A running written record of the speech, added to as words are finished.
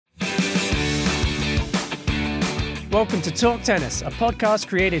Welcome to Talk Tennis, a podcast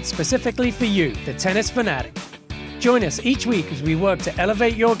created specifically for you, the tennis fanatic. Join us each week as we work to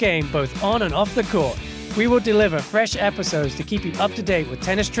elevate your game both on and off the court. We will deliver fresh episodes to keep you up to date with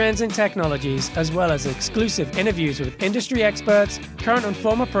tennis trends and technologies, as well as exclusive interviews with industry experts, current and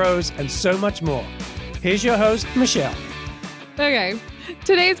former pros, and so much more. Here's your host, Michelle. Okay.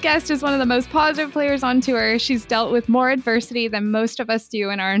 Today's guest is one of the most positive players on tour. She's dealt with more adversity than most of us do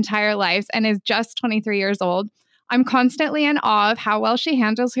in our entire lives and is just 23 years old. I'm constantly in awe of how well she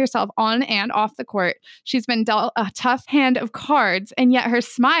handles herself on and off the court. She's been dealt a tough hand of cards, and yet her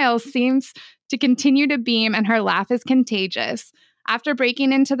smile seems to continue to beam and her laugh is contagious. After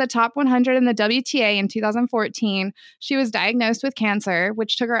breaking into the top 100 in the WTA in 2014, she was diagnosed with cancer,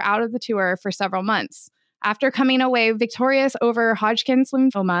 which took her out of the tour for several months. After coming away victorious over Hodgkin's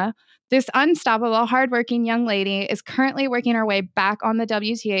lymphoma, this unstoppable, hardworking young lady is currently working her way back on the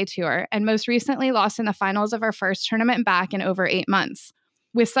WTA tour and most recently lost in the finals of her first tournament back in over 8 months.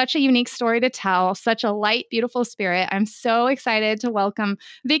 With such a unique story to tell, such a light, beautiful spirit, I'm so excited to welcome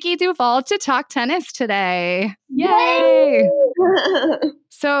Vicky Duval to Talk Tennis today. Yay!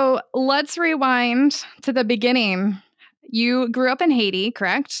 So let's rewind to the beginning. You grew up in Haiti,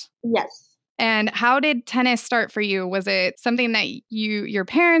 correct? Yes. And how did tennis start for you? Was it something that your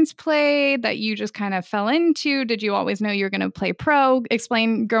parents played, that you just kind of fell into? Did you always know you were going to play pro?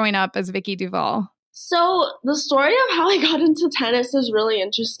 Explain growing up as Vicky Duval. So the story of how I got into tennis is really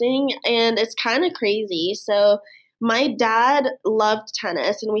interesting, and it's kind of crazy. So my dad loved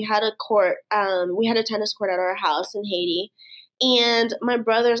tennis, and we had a court. We had a tennis court at our house in Haiti. And my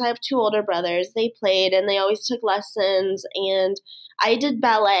brothers, I have two older brothers, they played and they always took lessons. And I did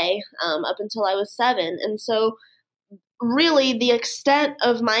ballet up until I was 7. And so really the extent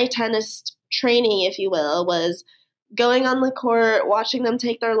of my tennis training, if you will, was going on the court, watching them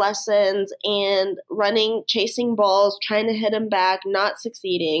take their lessons and running, chasing balls, trying to hit them back, not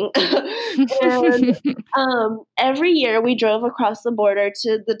succeeding. And every year we drove across the border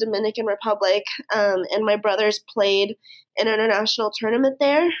to the Dominican Republic, and my brothers played an international tournament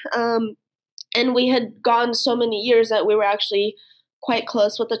there. And we had gone so many years that we were actually quite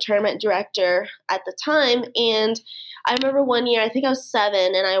close with the tournament director at the time. And I remember one year, I think I was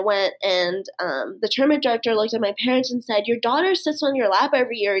 7, and I went and the tournament director looked at my parents and said, "Your daughter sits on your lap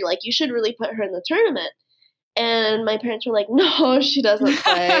every year. Like, you should really put her in the tournament." And my parents were like, "No, she doesn't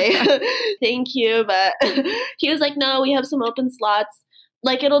play." "Thank you." But he was like, "No, we have some open slots.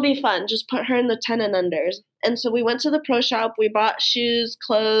 Like, it'll be fun. Just put her in the 10 and unders." And so we went to the pro shop. We bought shoes,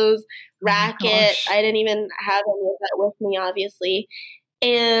 clothes, racket. I didn't even have any of that with me, obviously.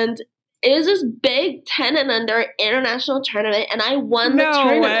 And it was this big 10 and under international tournament, and I won the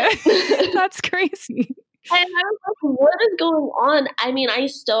tournament. That's crazy. And I was like, what is going on? I mean, I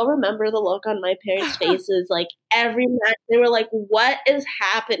still remember the look on my parents' faces. Like, every match, they were like, what is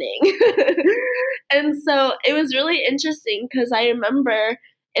happening? And so it was really interesting because I remember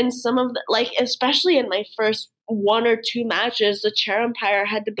in some of the, like, especially in my first 1 or 2 matches, the chair umpire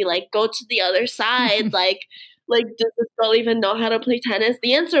had to be like, go to the other side. Like, does this girl even know how to play tennis?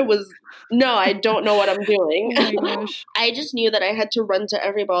 The answer was no, I don't know what I'm doing. Oh my gosh. I just knew that I had to run to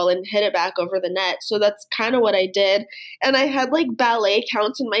every ball and hit it back over the net. So that's kind of what I did. And I had like ballet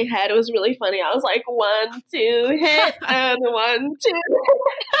counts in my head. It was really funny. I was like, 1, 2, hit, and 1,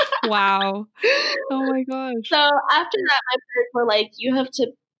 2. Wow. Oh my gosh. So after that, my parents were like, you have to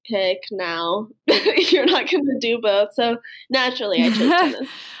pick now. You're not going to do both. So naturally, I chose tennis.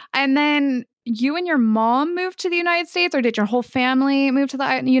 And then you and your mom moved to the United States, or did your whole family move to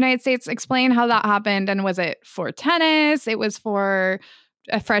the United States? Explain how that happened. And was it for tennis? It was for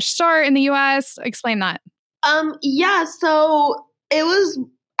a fresh start in the U.S.? Explain that. Yeah, so it was,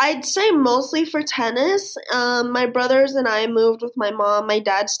 I'd say, mostly for tennis. My brothers and I moved with my mom. My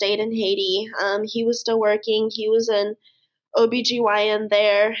dad stayed in Haiti. He was still working. He was an OBGYN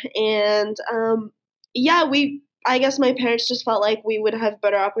there. And I guess my parents just felt like we would have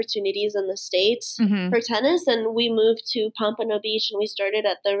better opportunities in the States for tennis, and we moved to Pompano Beach, and we started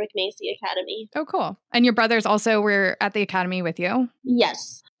at the Rick Macci Academy. Oh, cool. And your brothers also were at the academy with you?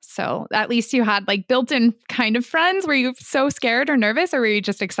 Yes. So at least you had like built-in kind of friends. Were you so scared or nervous, or were you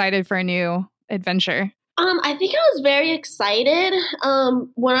just excited for a new adventure? I think I was very excited.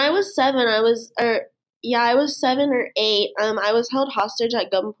 When I was 7, I was 7 or 8. I was held hostage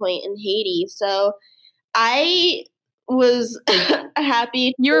at gunpoint in Haiti, so I was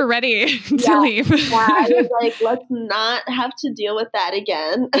happy. You were ready to leave. Yeah, I was like, let's not have to deal with that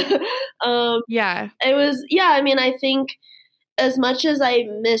again. Yeah. It was, I mean, I think as much as I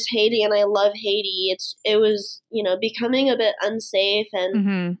miss Haiti and I love Haiti, it was, becoming a bit unsafe.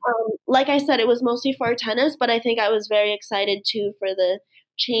 And like I said, it was mostly for tennis, but I think I was very excited too for the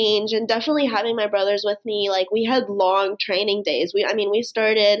change, and definitely having my brothers with me. Like, we had long training days. We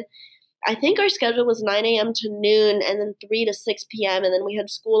started, I think our schedule was 9 a.m. to noon, and then 3 to 6 p.m. and then we had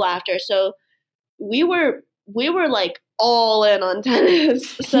school after. So we were like all in on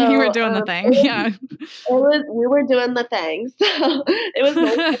tennis. So you were doing the thing. Yeah. We were doing the thing. So it was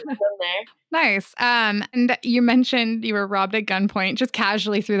nice to be there. Nice. And you mentioned you were robbed at gunpoint, just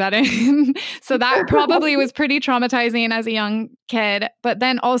casually threw that in. So that probably was pretty traumatizing as a young kid. But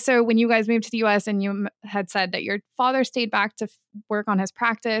then also when you guys moved to the US and you had said that your father stayed back to work on his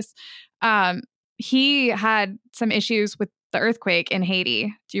practice, he had some issues with the earthquake in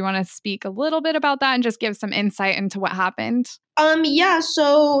Haiti. Do you want to speak a little bit about that and just give some insight into what happened? Yeah,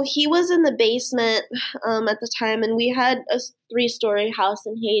 so he was in the basement at the time, and we had a 3-story house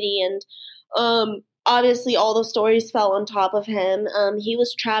in Haiti, and obviously all the stories fell on top of him. He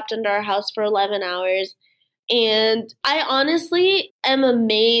was trapped under our house for 11 hours, and I honestly am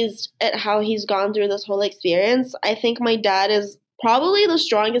amazed at how he's gone through this whole experience. I think my dad is probably the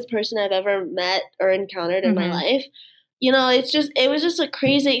strongest person I've ever met or encountered in my life. It was just a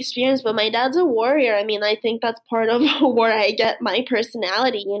crazy experience, but my dad's a warrior. I mean, I think that's part of where I get my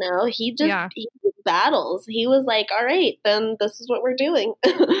personality, he battles. He was like, all right, then this is what we're doing.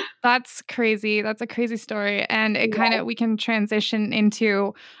 That's crazy. That's a crazy story. And it we can transition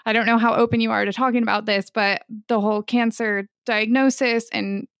into, I don't know how open you are to talking about this, but the whole cancer diagnosis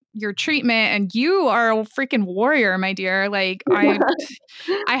and your treatment, and you are a freaking warrior, my dear. Like,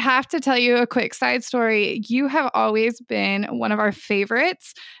 I have to tell you a quick side story. You have always been one of our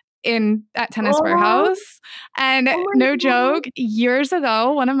favorites at Tennis Warehouse. And no joke, years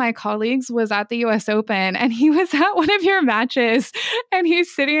ago, one of my colleagues was at the US Open and he was at one of your matches and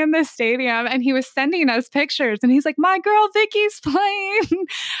he's sitting in the stadium and he was sending us pictures and he's like, my girl Vicky's playing.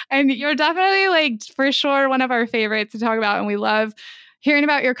 And you're definitely, like, for sure one of our favorites to talk about. And we love hearing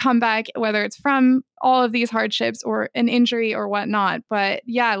about your comeback, whether it's from all of these hardships or an injury or whatnot. But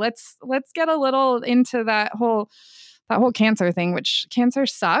yeah, let's get a little into that whole cancer thing, which cancer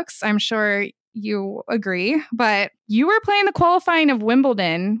sucks. I'm sure you agree, but you were playing the qualifying of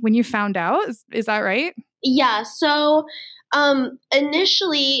Wimbledon when you found out. Is that right? Yeah. So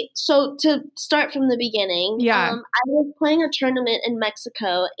initially, to start from the beginning, I was playing a tournament in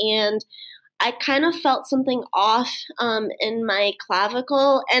Mexico, and I kind of felt something off in my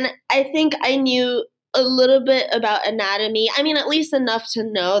clavicle, and I think I knew a little bit about anatomy. I mean, at least enough to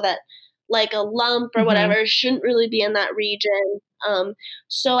know that, like, a lump or whatever shouldn't really be in that region.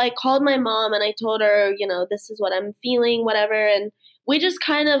 So I called my mom and I told her, this is what I'm feeling, whatever. And we just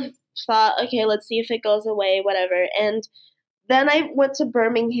kind of thought, okay, let's see if it goes away, whatever. And then I went to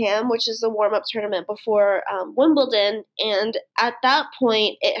Birmingham, which is a warm-up tournament before Wimbledon. And at that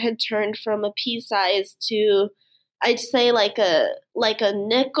point, it had turned from a pea size to, I'd say, like a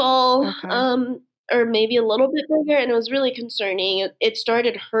nickel, or maybe a little bit bigger. And it was really concerning. It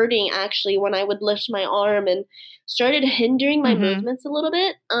started hurting, actually, when I would lift my arm, and started hindering my movements a little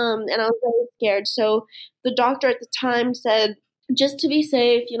bit. And I was very scared. So the doctor at the time said, just to be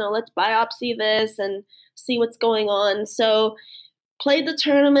safe, let's biopsy this and see what's going on. So played the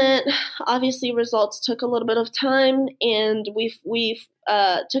tournament. Obviously, results took a little bit of time, and we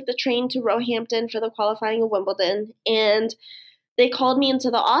took the train to Roehampton for the qualifying of Wimbledon, and they called me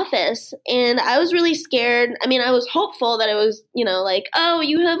into the office, and I was really scared. I mean, I was hopeful that it was, like, oh,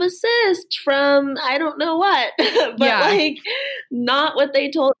 you have a cyst from I don't know what, but like, not what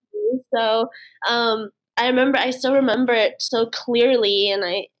they told me. So I still remember it so clearly, and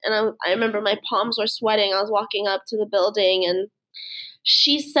I remember my palms were sweating. I was walking up to the building, and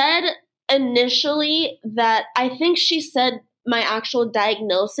she said initially that, I think she said my actual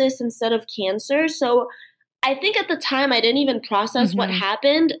diagnosis instead of cancer. So I think at the time I didn't even process what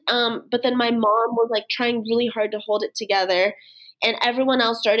happened. But then my mom was, like, trying really hard to hold it together, and everyone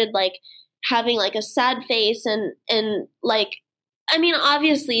else started, like, having, like, a sad face, and like, I mean,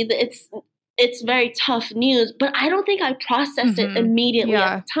 obviously it's very tough news, but I don't think I processed it immediately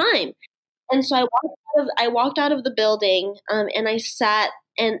at the time. And so I walked out of the building, and I sat,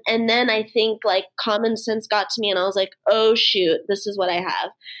 and then I think, like, common sense got to me, and I was like, oh shoot, this is what I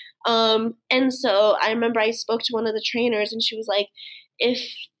have. And so I remember I spoke to one of the trainers, and she was like,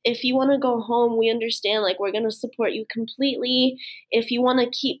 if you want to go home, we understand, like, we're going to support you completely. If you want to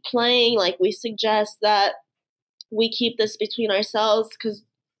keep playing, like, we suggest that we keep this between ourselves, because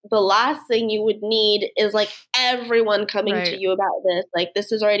the last thing you would need is, like, everyone coming to you about this. Like,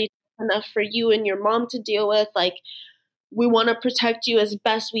 this is already enough for you and your mom to deal with. Like, we want to protect you as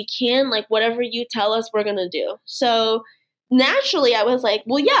best we can. Like, whatever you tell us, we're going to do. So naturally, I was like,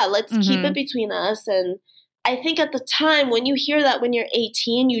 well, yeah, let's keep it between us. And I think at the time, when you hear that when you're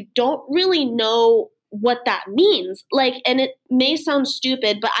 18, you don't really know what that means. Like, and it may sound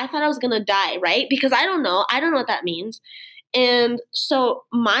stupid, but I thought I was going to die, right? Because I don't know what that means. And so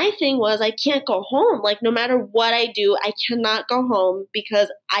my thing was, I can't go home. Like, no matter what I do, I cannot go home because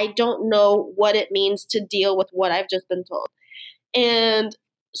I don't know what it means to deal with what I've just been told. And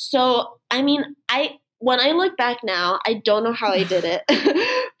so, I mean, when I look back now, I don't know how I did it,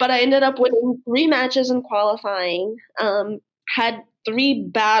 but I ended up winning 3 matches in qualifying, had 3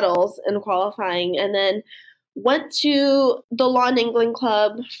 battles in qualifying, and then went to the Lawn England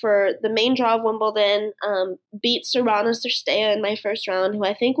Club for the main draw of Wimbledon, beat Sorana Cirstea in my first round, who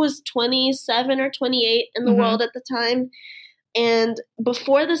I think was 27 or 28 in the world at the time. And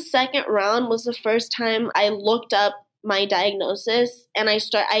before the second round was the first time I looked up my diagnosis, and I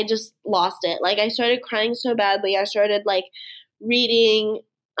just lost it. Like, I started crying so badly. I started like reading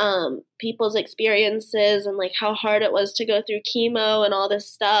people's experiences and like how hard it was to go through chemo and all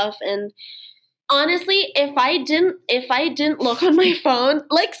this stuff. And honestly, if I didn't look on my phone,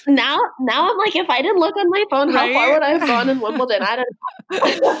 like now I'm like, if I didn't look on my phone, how far would I have gone in Wimbledon? I don't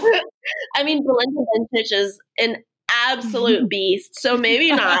know. I mean, Belinda Bencic is an absolute beast, so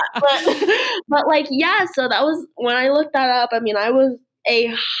maybe not. But like, yeah, so that was, when I looked that up, I mean, I was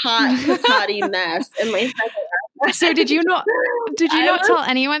a hot patati mess in my second round. So did you not tell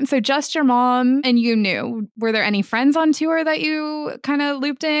anyone? So just your mom and you knew. Were there any friends on tour that you kind of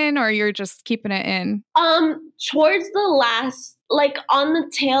looped in, or you're just keeping it in? Towards the last, like on the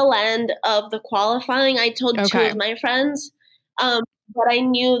tail end of the qualifying, I told 2 of my friends. But I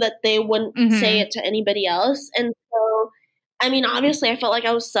knew that they wouldn't say it to anybody else. And so, I mean, obviously I felt like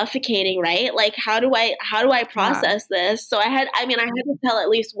I was suffocating, right? Like, how do I process this? So I had to tell at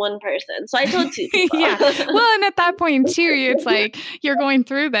least one person. So I told 2 people. Yeah. Well, and at that point too, it's like you're going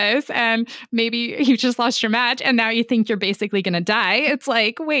through this and maybe you just lost your match and now you think you're basically going to die. It's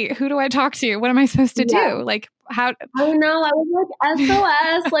like, wait, who do I talk to? What am I supposed to do? Like, how? I know. I was like,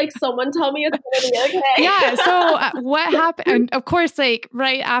 SOS, like someone tell me it's going to be okay. Yeah. So what happened? And of course, like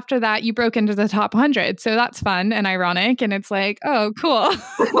right after that, you broke into the top 100. So that's fun and ironic. And it's like, oh, cool.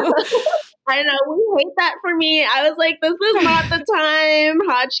 I know. We hate that for me. I was like, this is not the time,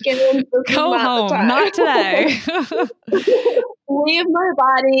 Hodgkins. Go home. Not today. Leave my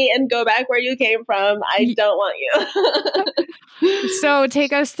body and go back where you came from. I don't want you. So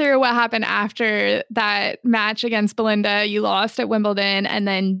take us through what happened after that match against Belinda. You lost at Wimbledon, and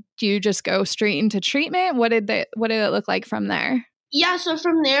then do you just go straight into treatment? What did it look like from there? Yeah, so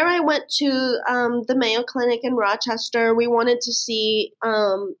from there I went to the Mayo Clinic in Rochester. We wanted to see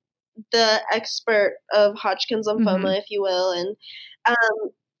the expert of Hodgkin's lymphoma, if you will, and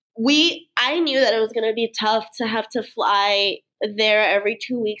I knew that it was going to be tough to have to fly there every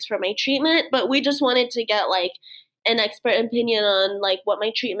 2 weeks for my treatment, but we just wanted to get like an expert opinion on like what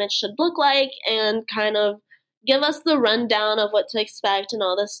my treatment should look like and kind of give us the rundown of what to expect and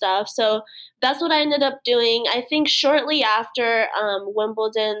all this stuff. So that's what I ended up doing. I think shortly after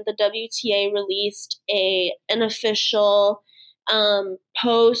Wimbledon, the WTA released an official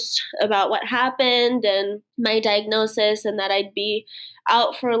post about what happened and my diagnosis and that I'd be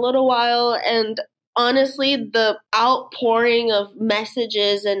out for a little while. And honestly, the outpouring of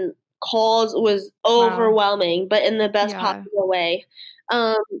messages and calls was overwhelming, but in the best possible way.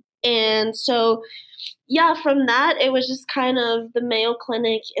 And so, yeah, from that, it was just kind of the Mayo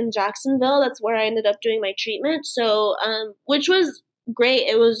Clinic in Jacksonville. That's where I ended up doing my treatment. So, which was great.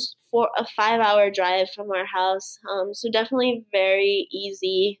 It was for a 5-hour drive from our house. So definitely very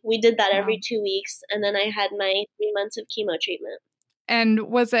easy. We did that every 2 weeks. And then I had my 3 months of chemo treatment. And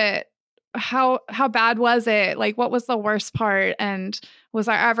was it, how bad was it? Like, what was the worst part? And was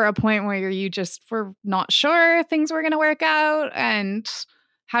there ever a point where you just were not sure things were going to work out? And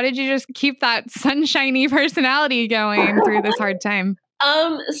how did you just keep that sunshiny personality going through this hard time?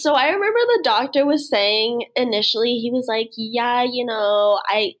 So I remember the doctor was saying initially, he was like, yeah, you know,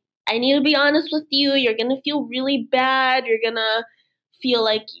 I need to be honest with you. You're going to feel really bad. You're going to feel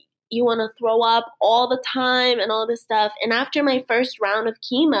like you want to throw up all the time and all this stuff. And after my first round of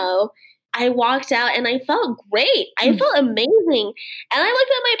chemo, I walked out and I felt great. I felt amazing. And I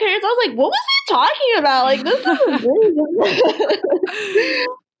looked at my parents. I was like, what was he talking about? Like, this is really good.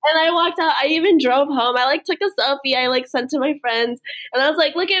 And I walked out. I even drove home. I took a selfie. I sent to my friends. And I was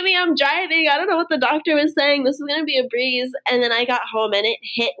like, look at me. I'm driving. I don't know what the doctor was saying. This is going to be a breeze. And then I got home and it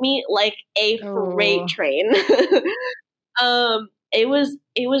hit me like a freight train. It was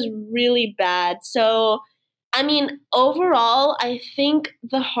really bad. So I mean, overall, I think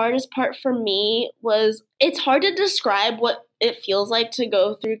the hardest part for me was it's hard to describe what it feels like to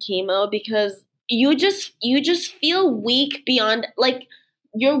go through chemo because you just feel weak beyond like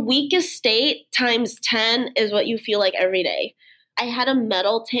your weakest state times 10 is what you feel like every day. I had a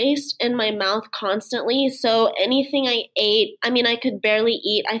metal taste in my mouth constantly, so anything I ate, I mean, I could barely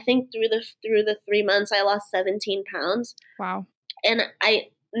eat. I think through the 3 months I lost 17 pounds. Wow. And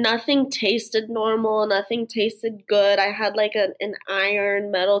nothing tasted normal, nothing tasted good. I had like an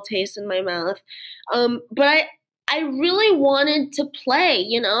iron metal taste in my mouth. But I really wanted to play,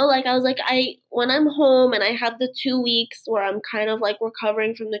 you know, like I was like, when I'm home and I have the 2 weeks where I'm kind of like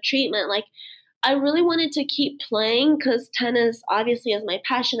recovering from the treatment, like I really wanted to keep playing because tennis obviously is my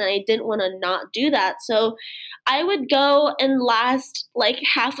passion and I didn't want to not do that. So I would go and last like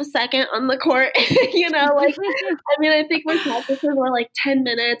half a second on the court, you know, like, I mean, I think my practices were like 10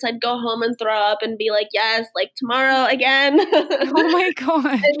 minutes. I'd go home and throw up and be like, yes, like tomorrow again. Oh my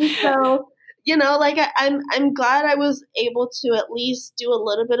God. And so, you know, like I'm glad I was able to at least do a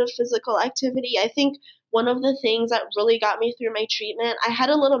little bit of physical activity. I think one of the things that really got me through my treatment, I had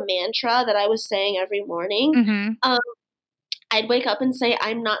a little mantra that I was saying every morning. Mm-hmm. I'd wake up and say,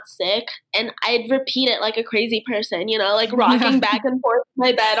 I'm not sick. And I'd repeat it like a crazy person, you know, like rocking back and forth in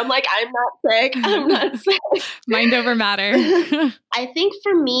my bed. I'm like, I'm not sick. I'm not sick. Mind over matter. I think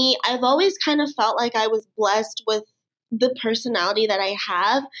for me, I've always kind of felt like I was blessed with the personality that I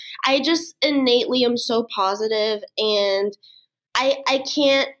have. I just innately am so positive and I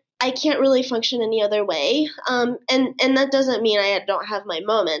can't really function any other way. And that doesn't mean I don't have my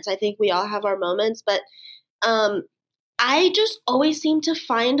moments. I think we all have our moments, but I just always seem to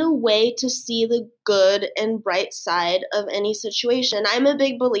find a way to see the good and bright side of any situation. I'm a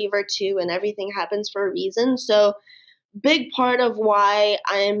big believer too, and everything happens for a reason. So big part of why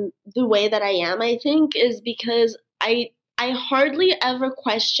I'm the way that I am, I think, is because I hardly ever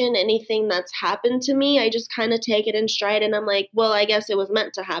question anything that's happened to me. I just kind of take it in stride and I'm like, well, I guess it was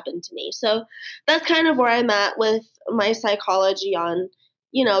meant to happen to me. So that's kind of where I'm at with my psychology on,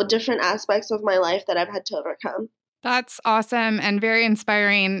 you know, different aspects of my life that I've had to overcome. That's awesome and very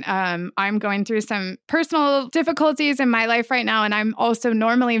inspiring. I'm going through some personal difficulties in my life right now, and I'm also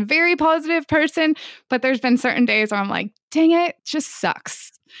normally a very positive person, but there's been certain days where I'm like, dang it, just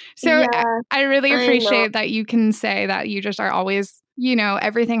sucks. So yeah, I really appreciate that you can say that you just are always, you know,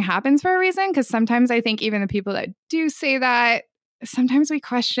 everything happens for a reason. Because sometimes I think even the people that do say that, sometimes we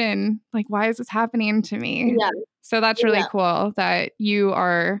question, like, why is this happening to me? Yeah. So that's really cool that you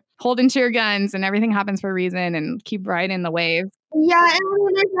are holding to your guns and everything happens for a reason and keep riding the wave. Yeah,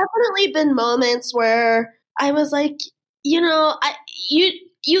 and there's definitely been moments where I was like, you know,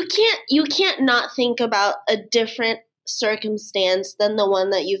 you can't not think about a different circumstance than the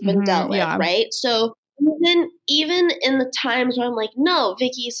one that you've been dealt with, right? So even in the times where I'm like, no,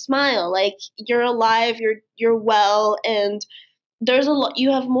 Vicky, smile, like you're alive, you're well, and there's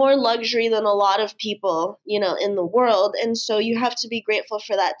you have more luxury than a lot of people, you know, in the world. And so you have to be grateful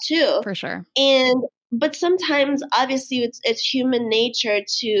for that too. For sure. But sometimes obviously it's human nature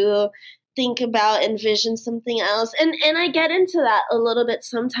to think about, envision something else. And I get into that a little bit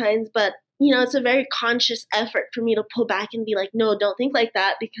sometimes, but you know, it's a very conscious effort for me to pull back and be like, no, don't think like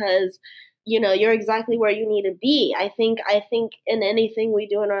that because you know, you're exactly where you need to be. I think in anything we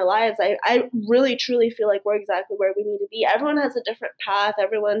do in our lives, I really truly feel like we're exactly where we need to be. Everyone has a different path.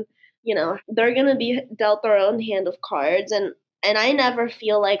 Everyone, you know, they're going to be dealt their own hand of cards. And I never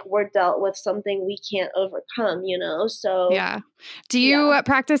feel like we're dealt with something we can't overcome, you know? So yeah. Do you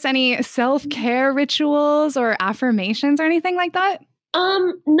practice any self-care rituals or affirmations or anything like that?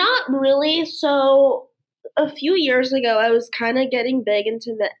 Not really. So a few years ago, I was kind of getting big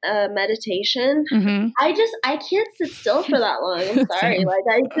into meditation. Mm-hmm. I can't sit still for that long. I'm sorry. Like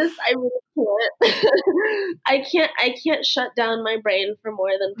I really can't. I can't shut down my brain for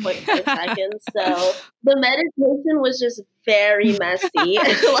more than 0.5 seconds. So the meditation was just very messy.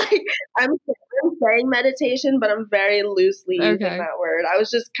 Like I'm saying meditation, but I'm very loosely using that word. I was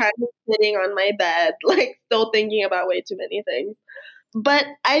just kind of sitting on my bed, like still thinking about way too many things. But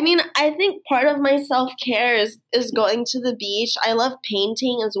I mean, I think part of my self-care is going to the beach. I love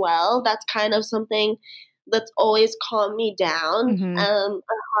painting as well. That's kind of something that's always calmed me down. Mm-hmm. A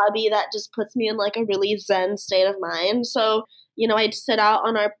hobby that just puts me in like a really zen state of mind. So, you know, I'd sit out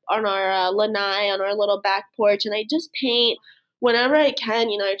on our lanai, on our little back porch, and I just paint whenever I can.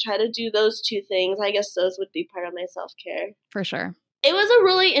 You know, I try to do those two things. I guess those would be part of my self-care. For sure. It was a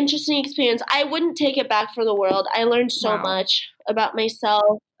really interesting experience. I wouldn't take it back for the world. I learned so much about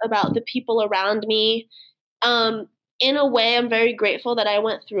myself, about the people around me. in a way, I'm very grateful that I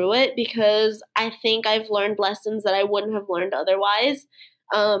went through it because I think I've learned lessons that I wouldn't have learned otherwise.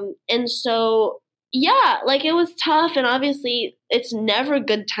 And so, yeah, like it was tough. And obviously, it's never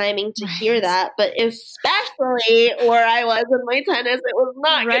good timing to hear that. But especially where I was in my tennis, it was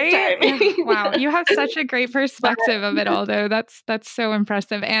not good timing. Wow. You have such a great perspective of it all, though. That's so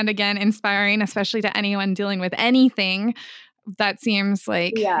impressive. And again, inspiring, especially to anyone dealing with anything that seems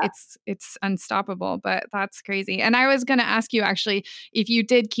like it's unstoppable, but that's crazy. And I was going to ask you actually if you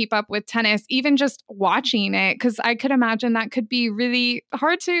did keep up with tennis, even just watching it, because I could imagine that could be really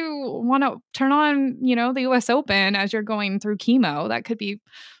hard to want to turn on, the US Open as you're going through chemo. That could be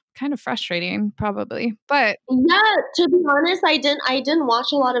kind of frustrating, probably. But yeah, to be honest, I didn't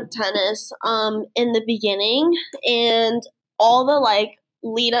watch a lot of tennis in the beginning, and all the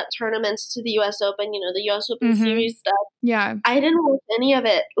lead up tournaments to the US Open, the US Open series stuff. Yeah. I didn't watch any of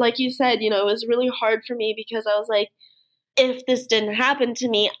it. Like you said, it was really hard for me because I was like, if this didn't happen to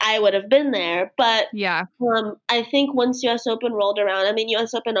me, I would have been there. But yeah, I think once US Open rolled around, I mean,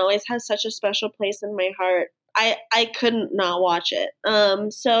 US Open always has such a special place in my heart. I couldn't not watch it.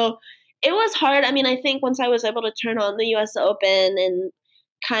 So it was hard. I mean, I think once I was able to turn on the US Open and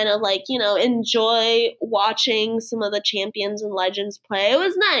kind of enjoy watching some of the champions and legends play, it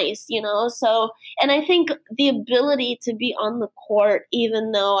was nice, So, and I think the ability to be on the court,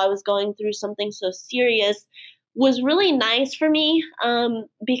 even though I was going through something so serious, was really nice for me.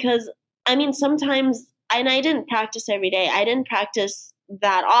 Because I mean, sometimes, and I didn't practice every day. I didn't practice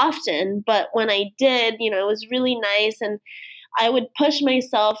that often, but when I did, it was really nice. And I would push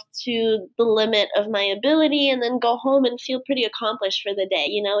myself to the limit of my ability and then go home and feel pretty accomplished for the day,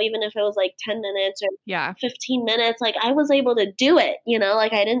 even if it was 10 minutes or 15 minutes, I was able to do it,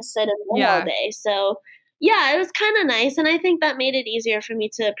 I didn't sit and wait all day. So yeah, it was kind of nice. And I think that made it easier for me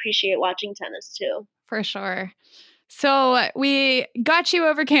to appreciate watching tennis too. For sure. So we got you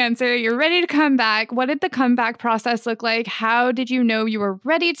over cancer. You're ready to come back. What did the comeback process look like? How did you know you were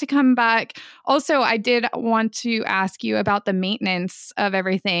ready to come back? Also, I did want to ask you about the maintenance of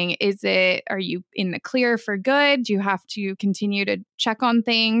everything. Are you in the clear for good? Do you have to continue to check on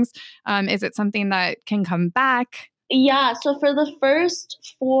things? Is it something that can come back? Yeah. So for the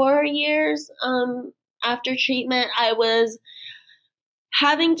first 4 years after treatment, I was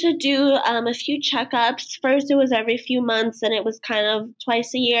having to do a few checkups. First, it was every few months, and it was kind of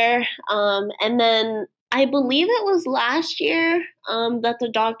twice a year. And then I believe it was last year that the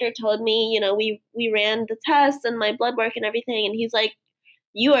doctor told me, we ran the tests and my blood work and everything, and he's like,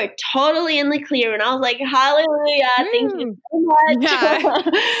 you are totally in the clear. And I was like, hallelujah, thank you so much. Yeah.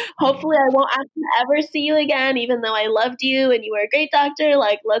 Hopefully I won't have to ever see you again, even though I loved you and you were a great doctor.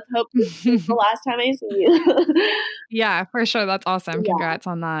 Let's hope this is the last time I see you. Yeah, for sure. That's awesome. Congrats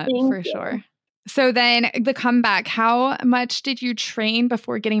on that. Thank you. Sure. So then the comeback, how much did you train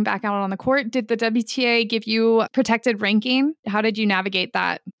before getting back out on the court? Did the WTA give you protected ranking? How did you navigate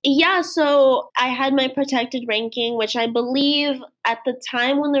that? Yeah, so I had my protected ranking, which I believe at the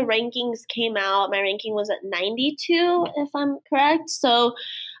time when the rankings came out, my ranking was at 92, if I'm correct. So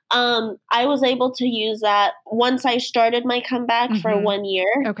I was able to use that once I started my comeback for 1 year.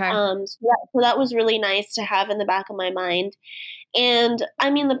 Okay. So that was really nice to have in the back of my mind. And I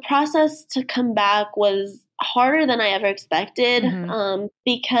mean, the process to come back was harder than I ever expected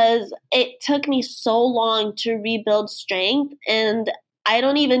because it took me so long to rebuild strength. And I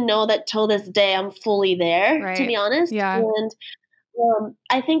don't even know that till this day I'm fully there, to be honest. Yeah. And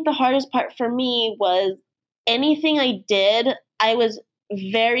I think the hardest part for me was anything I did, I was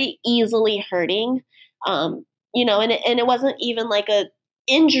very easily hurting, and it wasn't even like a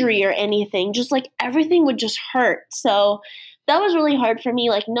injury or anything, just everything would just hurt. So that was really hard for me,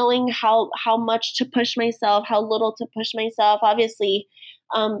 knowing how much to push myself, how little to push myself. Obviously,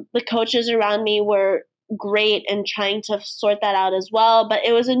 the coaches around me were great and trying to sort that out as well. But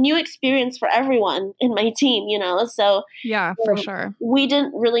it was a new experience for everyone in my team, So yeah, for sure. We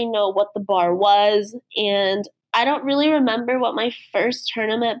didn't really know what the bar was. And I don't really remember what my first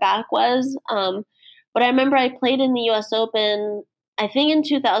tournament back was. But I remember I played in the US Open, I think in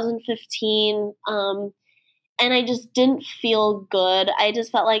 2015. And I just didn't feel good. I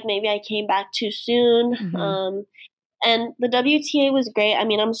just felt like maybe I came back too soon. And the WTA was great. I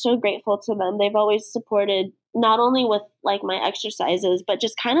mean, I'm so grateful to them. They've always supported not only with my exercises, but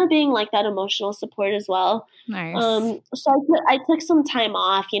just kind of being that emotional support as well. Nice. So I took some time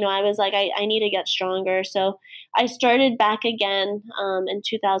off. I was like, I need to get stronger. So I started back again in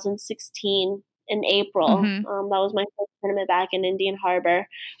 2016 in April. That was my first tournament back in Indian Harbor,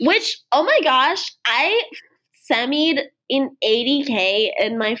 which, oh my gosh, I semied in 80K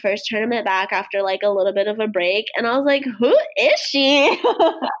in my first tournament back after like a little bit of a break. And I was like, who is she?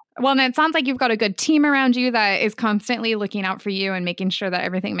 Well, and it sounds like you've got a good team around you that is constantly looking out for you and making sure that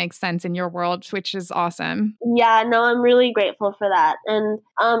everything makes sense in your world, which is awesome. Yeah, no, I'm really grateful for that. And,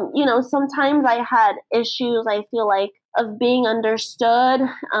 sometimes I had issues, I feel like, of being understood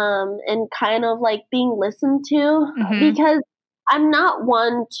and kind of like being listened to because I'm not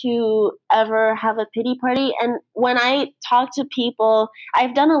one to ever have a pity party. And when I talk to people,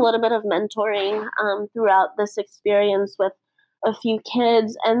 I've done a little bit of mentoring throughout this experience with a few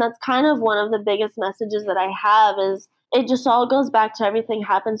kids. And that's kind of one of the biggest messages that I have is it just all goes back to everything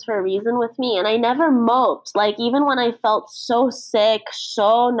happens for a reason with me. And I never moped. Like, even when I felt so sick,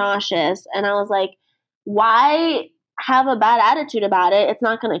 so nauseous, and I was like, why have a bad attitude about it? It's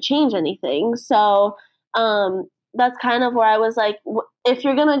not going to change anything. So that's kind of where I was like, if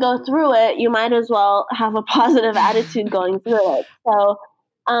you're going to go through it, you might as well have a positive attitude going through it. So,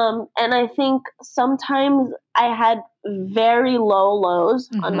 and I think sometimes I had very low lows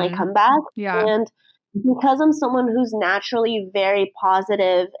on my comeback. Yeah. And because I'm someone who's naturally very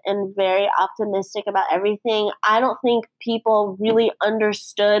positive and very optimistic about everything, I don't think people really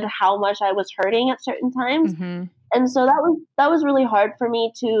understood how much I was hurting at certain times. And so that was really hard for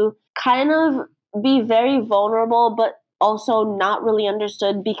me to kind of be very vulnerable, but also not really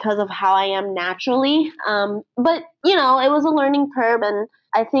understood because of how I am naturally. But, it was a learning curve, and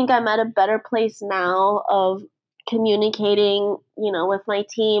I think I'm at a better place now of communicating, with my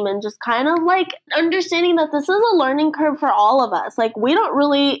team and just kind of like understanding that this is a learning curve for all of us. Like, we don't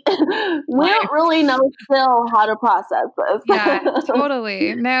really know still how to process this. Yeah,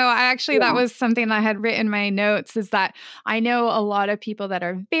 totally. No, that was something I had written in my notes, is that I know a lot of people that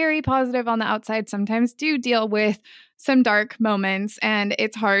are very positive on the outside sometimes do deal with some dark moments, and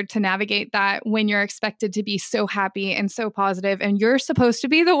it's hard to navigate that when you're expected to be so happy and so positive, and you're supposed to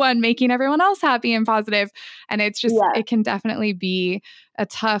be the one making everyone else happy and positive. And it's just, it can definitely be a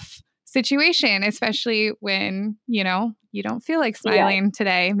tough situation, especially when, you don't feel like smiling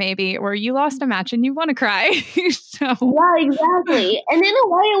today, maybe, or you lost a match and you want to cry. So. Yeah, exactly. And in a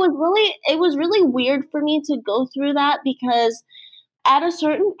way, it was really weird for me to go through that, because at a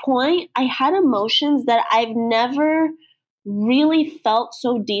certain point, I had emotions that I've never really felt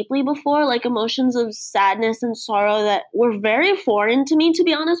so deeply before, like emotions of sadness and sorrow that were very foreign to me, to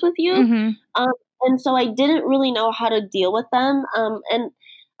be honest with you. And so I didn't really know how to deal with them. And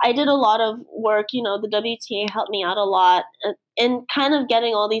I did a lot of work, the WTA helped me out a lot in kind of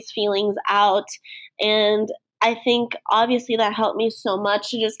getting all these feelings out. And I think obviously that helped me so much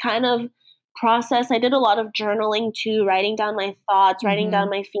to just kind of process. I did a lot of journaling too, writing down my thoughts, writing down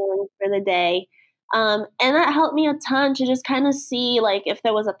my feelings for the day. And that helped me a ton to just kind of see like if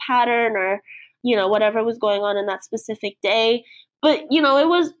there was a pattern or, whatever was going on in that specific day. But,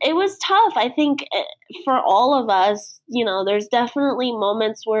 it was tough. I think for all of us, there's definitely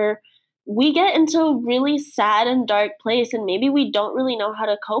moments where we get into a really sad and dark place and maybe we don't really know how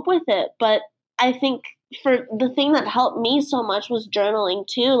to cope with it. But I think for the thing that helped me so much was journaling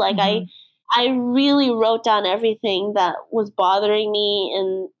too. Like I really wrote down everything that was bothering me,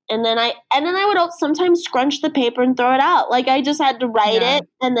 and then I would sometimes scrunch the paper and throw it out. Like, I just had to write it,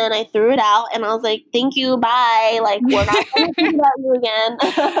 and then I threw it out, and I was like, "Thank you, bye." Like, we're not going to think about you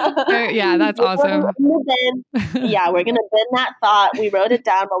again. Yeah, that's awesome. We're going to bin that thought. We wrote it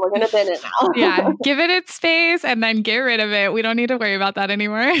down, but we're going to bin it now. Yeah, give it its space, and then get rid of it. We don't need to worry about that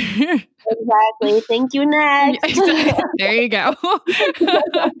anymore. Exactly. Thank you, next. There you go.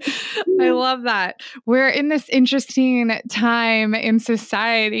 I love that. We're in this interesting time in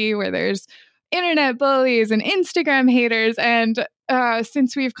society where there's internet bullies and Instagram haters. And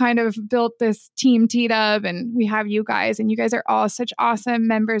since we've kind of built this team T-Dub and we have you guys, and you guys are all such awesome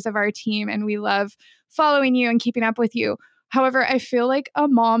members of our team, and we love following you and keeping up with you. However, I feel like a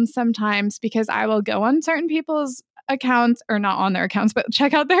mom sometimes, because I will go on certain people's accounts, or not on their accounts, but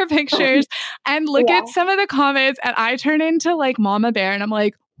check out their pictures and look at some of the comments, and I turn into like Mama Bear, and I'm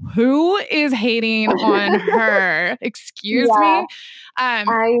like, who is hating on her? Excuse me. I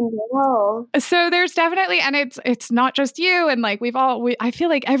know. So there's definitely, and it's not just you, and like I feel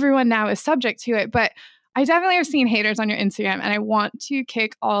like everyone now is subject to it, but I definitely have seen haters on your Instagram, and I want to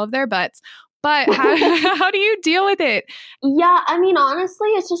kick all of their butts. But how do you deal with it? Yeah, I mean, honestly,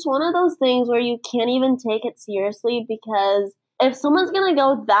 it's just one of those things where you can't even take it seriously, because if someone's going to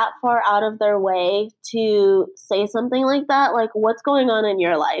go that far out of their way to say something like that, like, what's going on in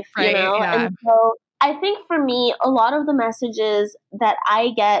your life, right, Yeah. And so I think for me, a lot of the messages that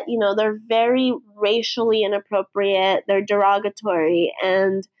I get, they're very racially inappropriate, they're derogatory,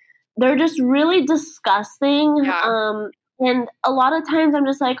 and they're just really disgusting. And a lot of times I'm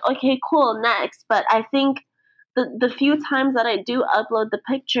just like, okay, cool, next. But I think the few times that I do upload the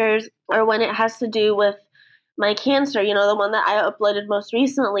pictures are when it has to do with my cancer. You know, the one that I uploaded most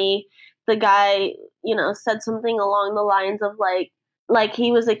recently, the guy, you know, said something along the lines of like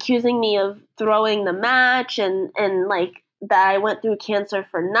he was accusing me of throwing the match and like that I went through cancer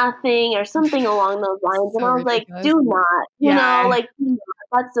for nothing or something along those lines. And I was ridiculous. like, do not, you know, like,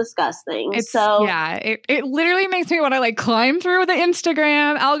 that's disgusting. It literally makes me want to like climb through the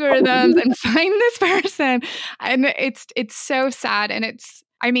Instagram algorithms and find this person. And it's so sad. And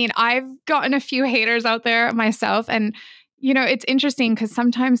I've gotten a few haters out there myself. And, you know, it's interesting because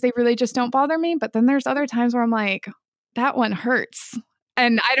sometimes they really just don't bother me. But then there's other times where I'm like, that one hurts.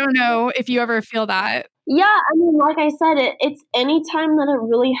 And I don't know if you ever feel that. Yeah, I mean, like I said, it's any time that it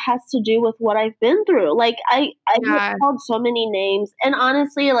really has to do with what I've been through. Like, I get called so many names. And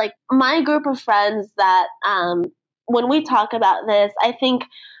honestly, like, my group of friends that, when we talk about this, I think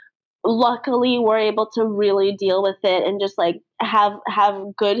luckily we're able to really deal with it and just, like, have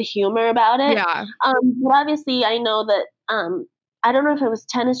good humor about it. Yeah. But obviously, I know that, I don't know if it was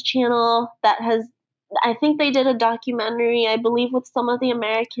Tennis Channel that I think they did a documentary, I believe, with some of the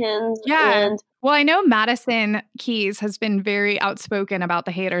Americans. Yeah. Well, I know Madison Keys has been very outspoken about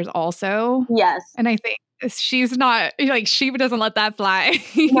the haters also. Yes. And I think she's not, like, she doesn't let that fly.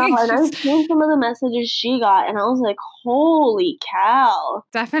 No, and I've seen some of the messages she got, and I was like, holy cow.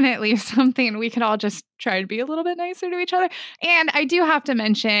 Definitely something we could all just try to be a little bit nicer to each other. And I do have to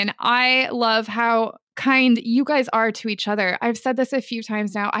mention, I love how kind you guys are to each other. I've said this a few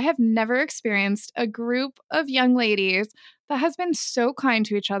times now. I have never experienced a group of young ladies that has been so kind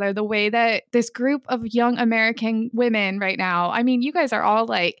to each other the way that this group of young American women right now. I mean, you guys are all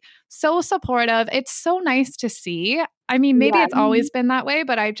like so supportive. It's so nice to see. I mean, maybe it's always been that way,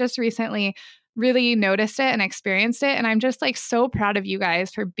 but I just recently really noticed it and experienced it. And I'm just like so proud of you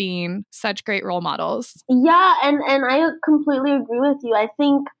guys for being such great role models. Yeah, and I completely agree with you. I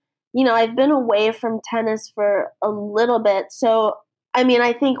think, you know, I've been away from tennis for a little bit. So, I mean,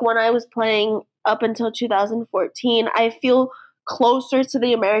 I think when I was playing up until 2014, I feel closer to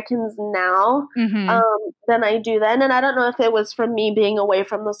the Americans now than I do then. And I don't know if it was from me being away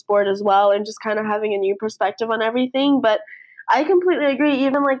from the sport as well and just kind of having a new perspective on everything. But I completely agree.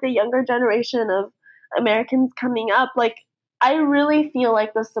 Even like the younger generation of Americans coming up, like, I really feel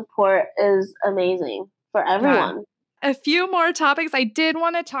like the support is amazing for everyone. Yeah. A few more topics. I did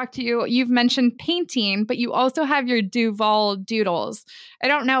want to talk to you. You've mentioned painting, but you also have your Duval Doodles. I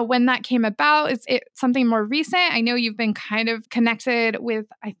don't know when that came about. Is it something more recent? I know you've been kind of connected with,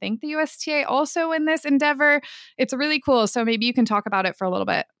 I think, the USTA also in this endeavor. It's really cool. So maybe you can talk about it for a little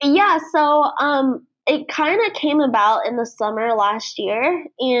bit. Yeah. So it kind of came about in the summer last year.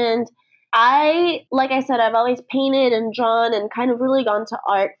 And like I said, I've always painted and drawn and kind of really gone to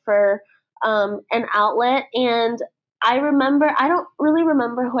art for an outlet. And I don't really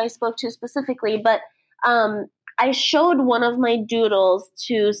remember who I spoke to specifically, but I showed one of my doodles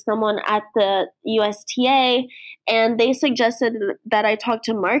to someone at the USTA, and they suggested that I talk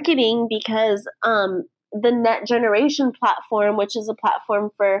to marketing because the Net Generation platform, which is a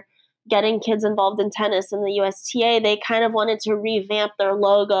platform for getting kids involved in tennis in the USTA, they kind of wanted to revamp their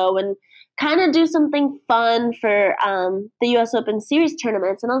logo and kind of do something fun for the US Open Series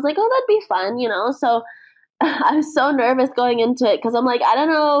tournaments. And I was like, oh, that'd be fun, you know? So I was so nervous going into it because I'm like, I don't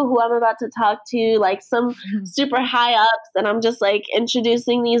know who I'm about to talk to, like some super high ups, and I'm just like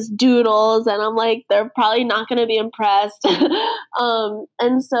introducing these doodles, and I'm like, they're probably not going to be impressed.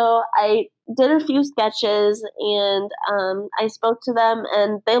 And so I did a few sketches, and I spoke to them,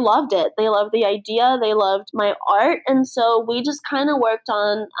 and they loved it. They loved the idea. They loved my art. And so we just kind of worked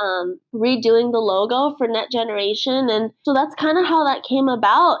on redoing the logo for Net Generation. And so that's kind of how that came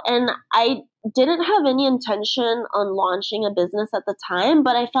about. And I didn't have any intention on launching a business at the time,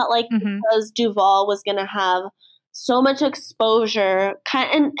 but I felt like because Duval was going to have so much exposure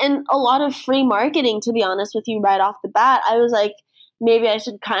and a lot of free marketing, to be honest with you, right off the bat, I was like, maybe I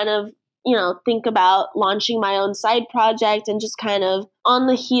should kind of, you know, think about launching my own side project and just kind of on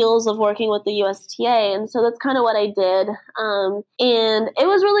the heels of working with the USTA. And so that's kind of what I did. And it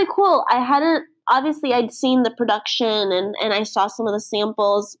was really cool. Obviously, I'd seen the production and I saw some of the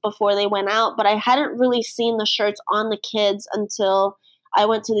samples before they went out, but I hadn't really seen the shirts on the kids until I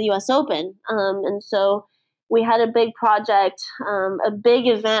went to the US Open. And so we had a big project, a big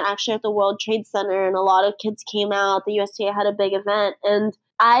event actually at the World Trade Center, and a lot of kids came out. The USTA had a big event, and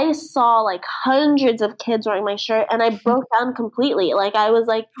I saw like hundreds of kids wearing my shirt, and I broke down completely. Like, I was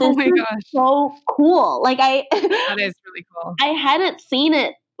like, this is so cool. Like, that is really cool. I hadn't seen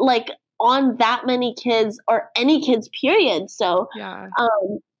it like on that many kids or any kids, period. So, Yeah.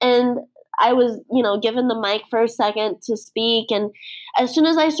 And I was, given the mic for a second to speak. And as soon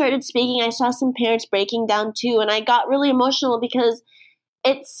as I started speaking, I saw some parents breaking down too. And I got really emotional because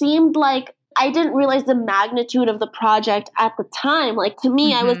it seemed like I didn't realize the magnitude of the project at the time. Like, to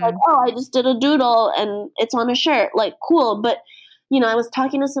me, I was like, oh, I just did a doodle and it's on a shirt. Like, cool. But, I was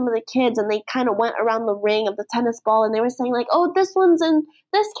talking to some of the kids and they kind of went around the ring of the tennis ball and they were saying like, oh, this one's in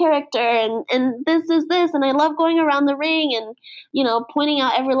this character and this is this. And I love going around the ring and, pointing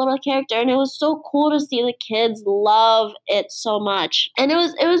out every little character. And it was so cool to see the kids love it so much. And it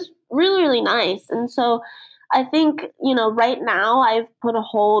was really, really nice. And so I think, right now I've put a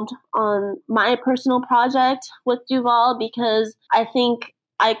hold on my personal project with Duval because I think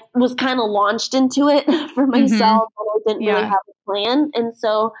I was kind of launched into it for myself and I didn't really have a plan. And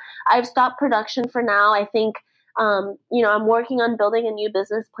so I've stopped production for now. I think, I'm working on building a new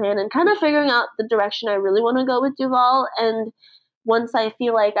business plan and kind of figuring out the direction I really want to go with Duval. And once I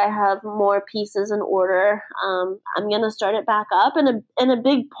feel like I have more pieces in order, I'm going to start it back up. And a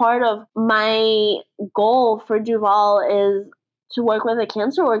big part of my goal for Duval is to work with a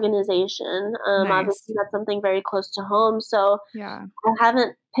cancer organization. Nice. Obviously, that's something very close to home. So yeah. I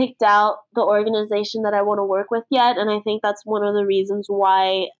haven't picked out the organization that I want to work with yet. And I think that's one of the reasons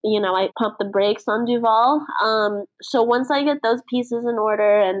why, I pump the brakes on Duval. So once I get those pieces in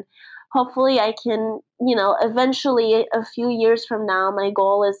order and hopefully I can, eventually a few years from now, my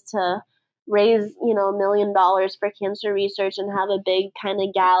goal is to raise, $1 million for cancer research and have a big kind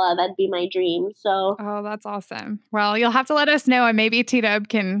of gala. That'd be my dream. So, oh, that's awesome. Well, you'll have to let us know and maybe T-Dub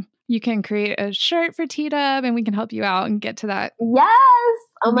you can create a shirt for T-Dub and we can help you out and get to that. Yes.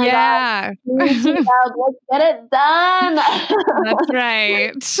 Oh my God. Let's get it done. That's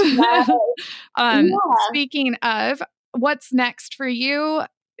right. Yes. Speaking of, what's next for you?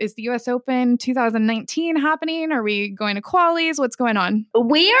 Is the US Open 2019 happening? Are we going to qualies? What's going on?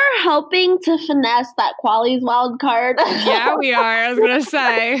 We are hoping to finesse that qualies wild card. Yeah, we are. I was going to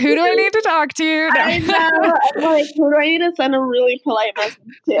say, who do I need to talk to? No. I know. I'm like, who do I need to send a really polite message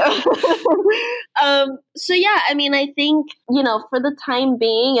to? So yeah, I mean, I think, for the time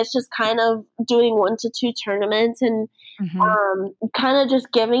being, it's just kind of doing 1 to 2 tournaments and kind of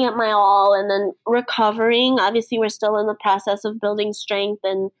just giving it my all and then recovering. Obviously, we're still in the process of building strength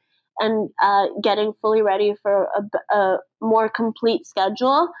and getting fully ready for a more complete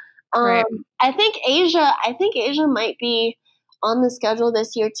schedule. Right. I think Asia might be on the schedule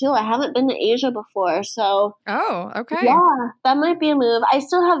this year too. I haven't been to Asia before, so oh, okay, yeah, that might be a move. I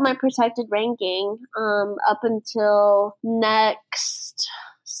still have my protected ranking up until next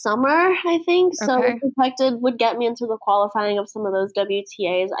summer, I think. So okay. Protected would get me into the qualifying of some of those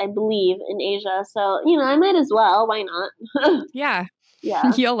WTAs, I believe, in Asia. So, I might as well. Why not? Yeah.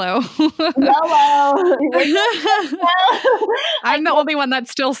 Yeah. YOLO. YOLO. I'm the only one that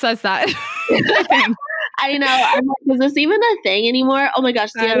still says that. I think. I know. I'm like, is this even a thing anymore? Oh my gosh.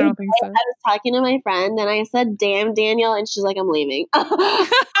 I don't think so. I was talking to my friend and I said, damn, Daniel. And she's like, I'm leaving. Oh,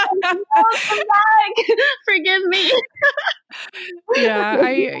 come back. Forgive me.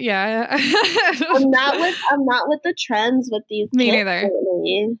 Yeah. I'm not with the trends with these kids. Me neither.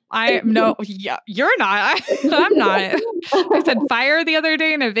 You're not. I'm not. I said fire the other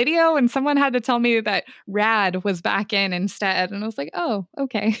day in a video and someone had to tell me that rad was back in instead. And I was like, oh,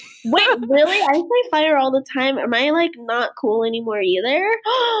 okay. Wait, really? I say fire all the time. Am I like not cool anymore either?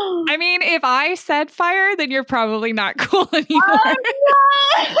 I mean, if I said fire, then you're probably not cool anymore. Oh,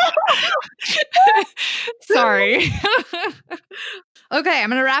 no. Sorry. Okay, I'm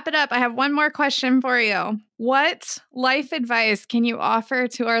going to wrap it up. I have one more question for you. What life advice can you offer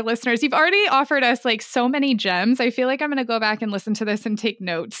to our listeners? You've already offered us like so many gems. I feel like I'm going to go back and listen to this and take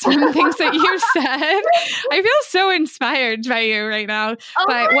notes from things that you've said. I feel so inspired by you right now.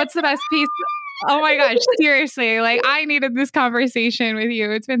 But what's the best piece? Oh my gosh, seriously. Like I needed this conversation with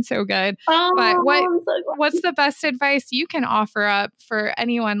you. It's been so good. But what's the best advice you can offer up for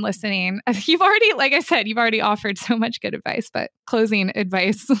anyone listening? You've already, like I said, you've already offered so much good advice, but closing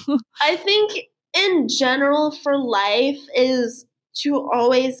advice. I think in general for life is to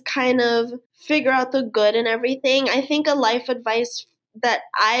always kind of figure out the good in everything. I think a life advice that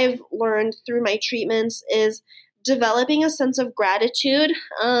I've learned through my treatments is developing a sense of gratitude.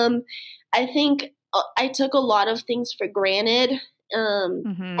 I think I took a lot of things for granted.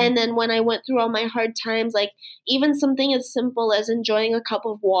 And then when I went through all my hard times, like even something as simple as enjoying a cup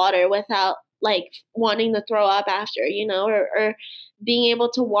of water without like wanting to throw up after, or being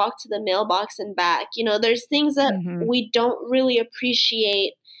able to walk to the mailbox and back, there's things that we don't really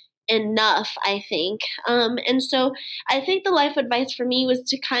appreciate enough, I think. And so I think the life advice for me was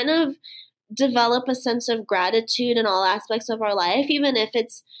to kind of develop a sense of gratitude in all aspects of our life, even if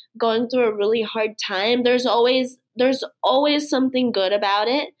it's going through a really hard time. There's always something good about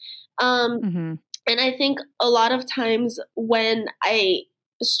it. And I think a lot of times when I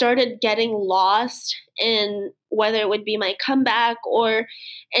started getting lost in whether it would be my comeback or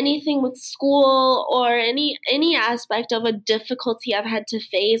anything with school or any aspect of a difficulty I've had to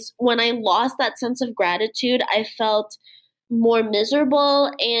face, when I lost that sense of gratitude, I felt more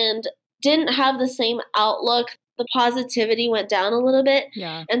miserable and didn't have the same outlook. The positivity went down a little bit.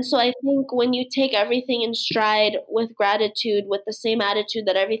 Yeah. And so I think when you take everything in stride with gratitude, with the same attitude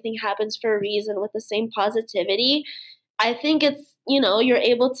that everything happens for a reason, with the same positivity, I think it's, you're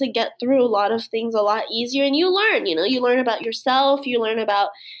able to get through a lot of things a lot easier. And you learn about yourself, you learn about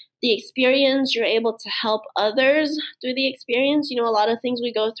the experience, you're able to help others through the experience. A lot of things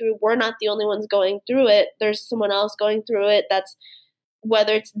we go through, we're not the only ones going through it. There's someone else going through it that's,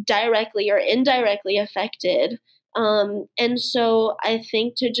 whether it's directly or indirectly affected. And so I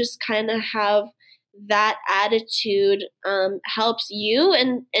think to just kind of have that attitude helps you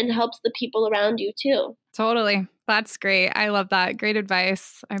and helps the people around you too. Totally. That's great. I love that. Great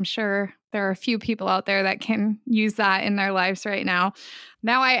advice. I'm sure there are a few people out there that can use that in their lives right now.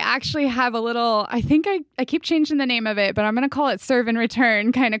 Now I actually have a little, I think I keep changing the name of it, but I'm going to call it serve and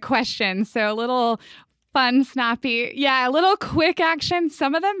return kind of question. So a little fun, snappy. Yeah, a little quick action.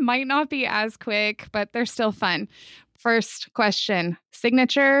 Some of them might not be as quick, but they're still fun. First question,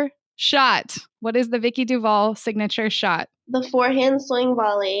 signature shot. What is the Vicky Duval signature shot? The forehand swing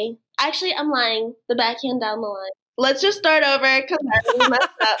volley. Actually, I'm lying. The backhand down the line. Let's just start over because I really messed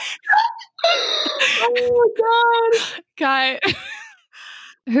up. Oh, my God.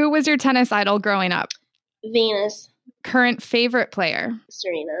 Who was your tennis idol growing up? Venus. Current favorite player?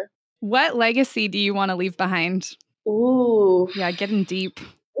 Serena. What legacy do you want to leave behind? Ooh. Yeah, getting deep.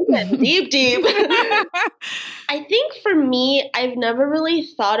 Deep. I think for me, I've never really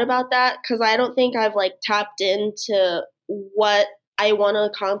thought about that because I don't think I've tapped into what I want to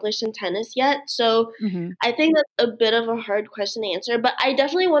accomplish in tennis yet. So I think that's a bit of a hard question to answer, but I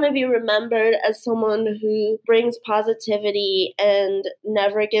definitely want to be remembered as someone who brings positivity and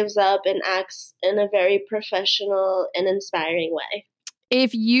never gives up and acts in a very professional and inspiring way.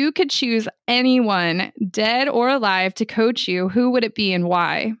 If you could choose anyone, dead or alive, to coach you, who would it be and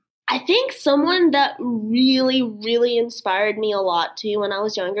why? I think someone that really, really inspired me a lot too when I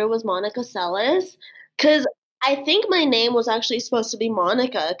was younger was Monica Seles, because I think my name was actually supposed to be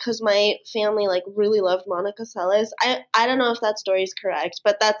Monica because my family really loved Monica Seles. I don't know if that story is correct,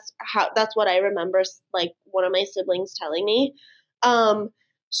 but that's what I remember one of my siblings telling me.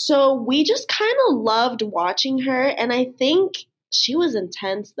 So we just kind of loved watching her, and I think she was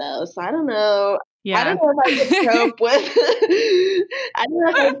intense though, so I don't know. Yeah. I don't know if I could cope with I don't know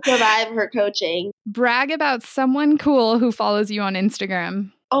if I could survive her coaching. Brag about someone cool who follows you on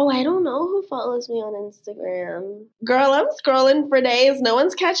Instagram. Oh, I don't know who follows me on Instagram. Girl, I'm scrolling for days. No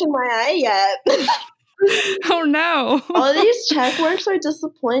one's catching my eye yet. Oh, no. All these check marks are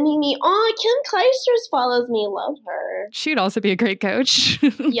disappointing me. Oh, Kim Clijsters follows me. Love her. She'd also be a great coach.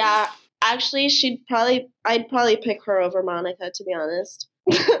 Yeah. Actually, I'd probably pick her over Monica, to be honest.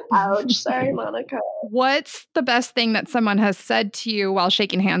 Ouch. Sorry, Monica. What's the best thing that someone has said to you while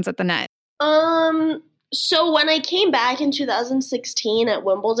shaking hands at the net? So when I came back in 2016 at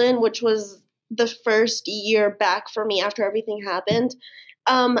Wimbledon, which was the first year back for me after everything happened,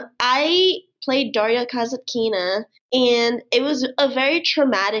 I played Daria Kasatkina, and it was a very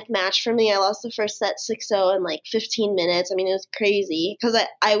traumatic match for me. I lost the first set 6-0 in 15 minutes. I mean, it was crazy because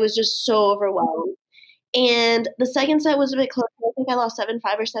I was just so overwhelmed. And the second set was a bit closer. I think I lost 7-5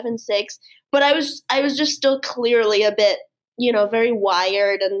 or 7-6, but I was just still clearly a bit, very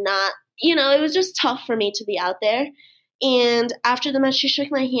wired and not, it was just tough for me to be out there. And after the match, she shook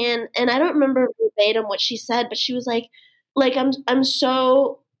my hand, and I don't remember verbatim what she said, but she was like I'm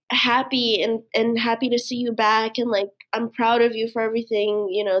so happy and happy to see you back, and I'm proud of you for everything,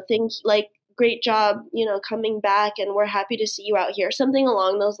 great job, coming back, and we're happy to see you out here, something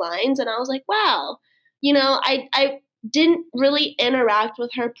along those lines. And I was like, wow, I didn't really interact with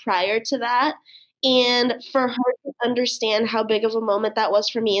her prior to that, and for her to understand how big of a moment that was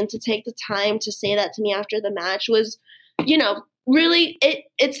for me and to take the time to say that to me after the match was, really,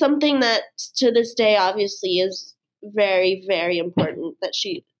 it's something that to this day obviously is very, very important, that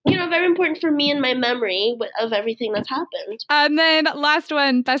she, very important for me and my memory of everything that's happened. And then last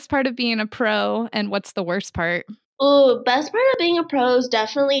one, best part of being a pro, and what's the worst part? Oh, best part of being a pro is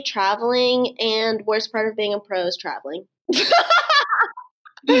definitely traveling, and worst part of being a pro is traveling.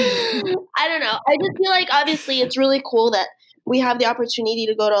 I don't know. I just feel like obviously it's really cool that we have the opportunity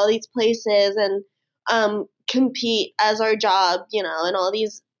to go to all these places and compete as our job, you know, and all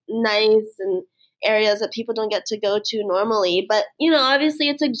these nice and areas that people don't get to go to normally. But, you know, obviously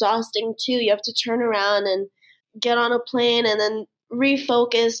it's exhausting too. You have to turn around and get on a plane and then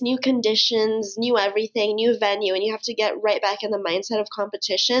refocus, new conditions, new everything, new venue, and you have to get right back in the mindset of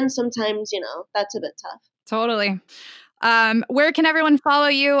competition. Sometimes, you know, that's a bit tough. Totally. Where can everyone follow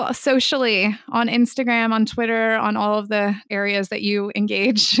you socially? On Instagram, on Twitter, on all of the areas that you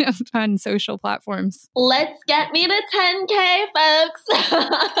engage on social platforms? Let's get me to 10K, folks.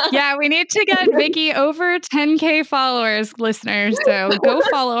 Yeah, we need to get Vicky over 10K followers, listeners. So go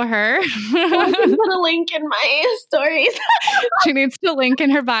follow her. I can put a link in my stories. She needs to link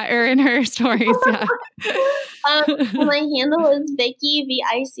in her bio or in her stories. Yeah. My handle is Vicky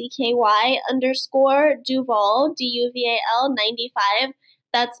VICKY _Duval DUVAL 95.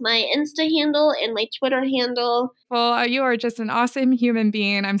 That's my Insta handle and my Twitter handle. Well, you are just an awesome human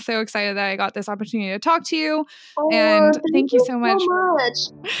being. I'm so excited that I got this opportunity to talk to you. And thank you so much.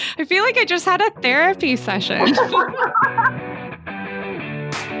 I feel like I just had a therapy session.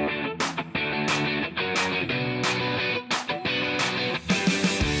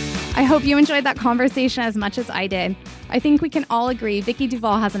 I hope you enjoyed that conversation as much as I did. I think we can all agree Vicky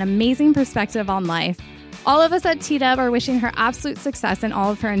Duval has an amazing perspective on life. All of us at TDub are wishing her absolute success in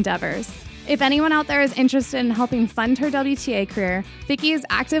all of her endeavors. If anyone out there is interested in helping fund her WTA career, Vicky is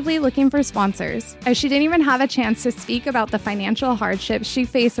actively looking for sponsors, as she didn't even have a chance to speak about the financial hardships she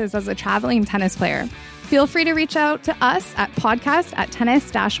faces as a traveling tennis player. Feel free to reach out to us at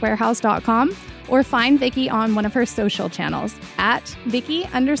podcast@tennis-warehouse.com or find Vicky on one of her social channels at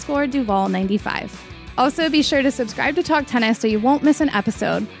Vicky_Duval95. Also, be sure to subscribe to Talk Tennis so you won't miss an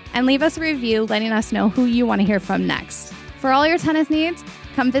episode, and leave us a review letting us know who you want to hear from next. For all your tennis needs,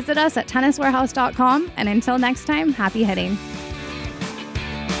 come visit us at tenniswarehouse.com, and until next time, happy hitting.